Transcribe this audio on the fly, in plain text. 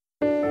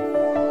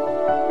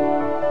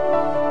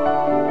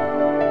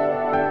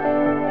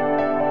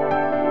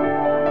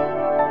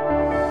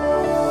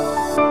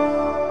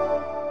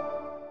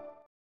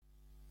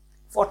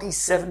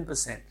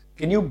47%.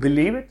 Can you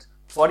believe it?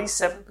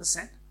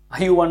 47%?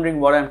 Are you wondering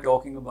what I'm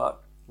talking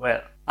about?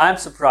 Well, I'm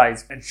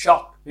surprised and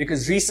shocked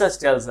because research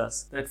tells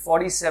us that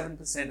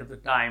 47% of the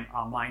time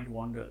our mind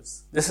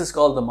wanders. This is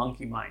called the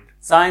monkey mind.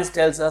 Science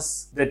tells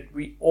us that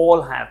we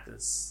all have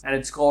this, and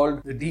it's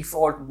called the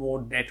default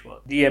mode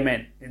network,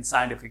 DMN in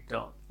scientific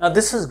terms. Now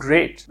this is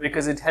great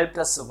because it helped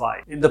us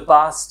survive. In the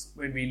past,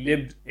 when we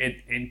lived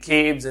in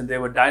caves and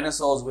there were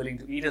dinosaurs willing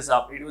to eat us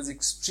up, it was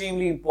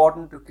extremely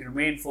important to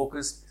remain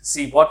focused to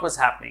see what was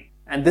happening.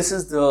 And this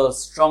is the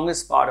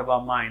strongest part of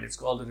our mind. It's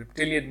called the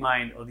reptilian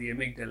mind or the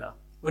amygdala.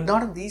 But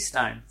not in these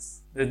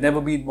times. There's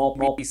never been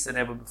more peace than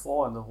ever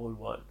before in the whole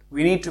world.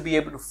 We need to be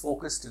able to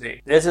focus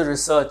today. There's a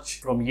research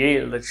from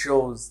Yale that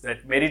shows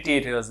that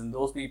meditators and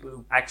those people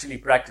who actually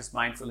practice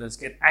mindfulness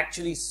can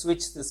actually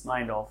switch this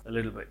mind off a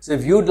little bit. So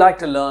if you'd like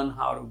to learn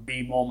how to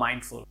be more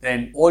mindful,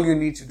 then all you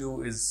need to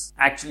do is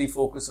actually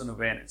focus on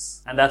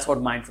awareness. And that's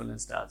what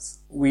mindfulness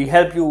does. We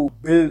help you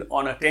build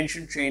on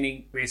attention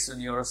training based on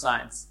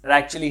neuroscience that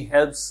actually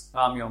helps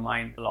calm your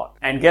mind a lot.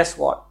 And guess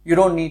what? You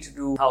don't need to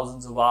do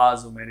thousands of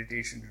hours of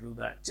meditation to do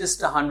that.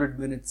 Just 100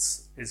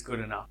 minutes is good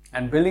enough.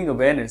 And building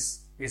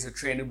awareness is a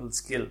trainable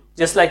skill.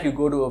 Just like you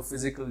go to a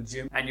physical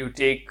gym and you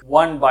take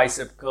one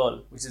bicep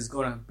curl, which is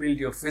going to build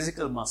your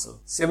physical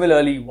muscle.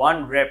 Similarly,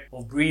 one rep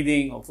of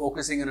breathing or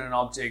focusing on an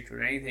object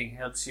or anything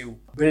helps you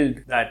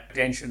build that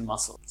attention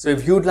muscle. So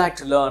if you'd like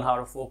to learn how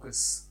to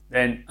focus,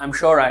 then I'm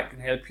sure I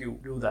can help you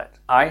do that.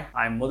 Hi,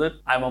 I'm Mudit.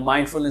 I'm a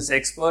mindfulness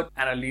expert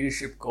and a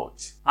leadership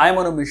coach. I'm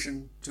on a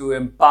mission to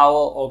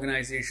empower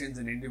organizations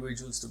and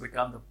individuals to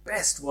become the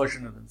best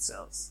version of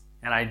themselves.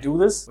 And I do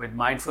this with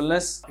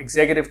mindfulness,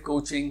 executive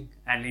coaching,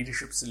 and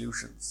leadership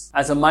solutions.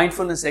 As a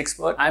mindfulness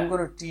expert, I'm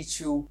going to teach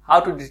you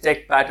how to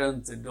detect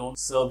patterns that don't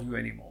serve you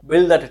anymore.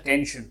 Build that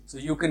attention so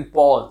you can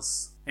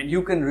pause and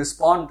you can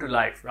respond to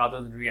life rather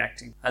than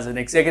reacting. As an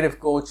executive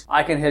coach,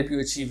 I can help you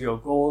achieve your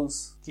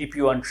goals, keep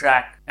you on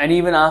track, and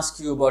even ask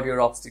you about your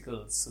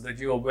obstacles so that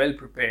you are well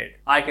prepared.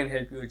 I can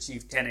help you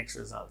achieve 10x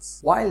results.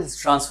 While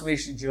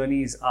transformation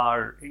journeys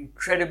are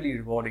incredibly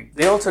rewarding,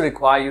 they also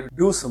require you to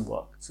do some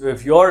work. So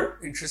if you're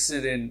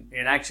interested in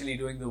actually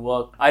doing the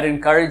work, I'd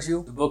encourage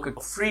you to book a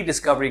free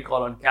discovery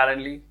call on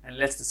Calendly and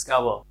let's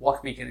discover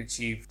what we can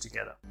achieve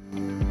together.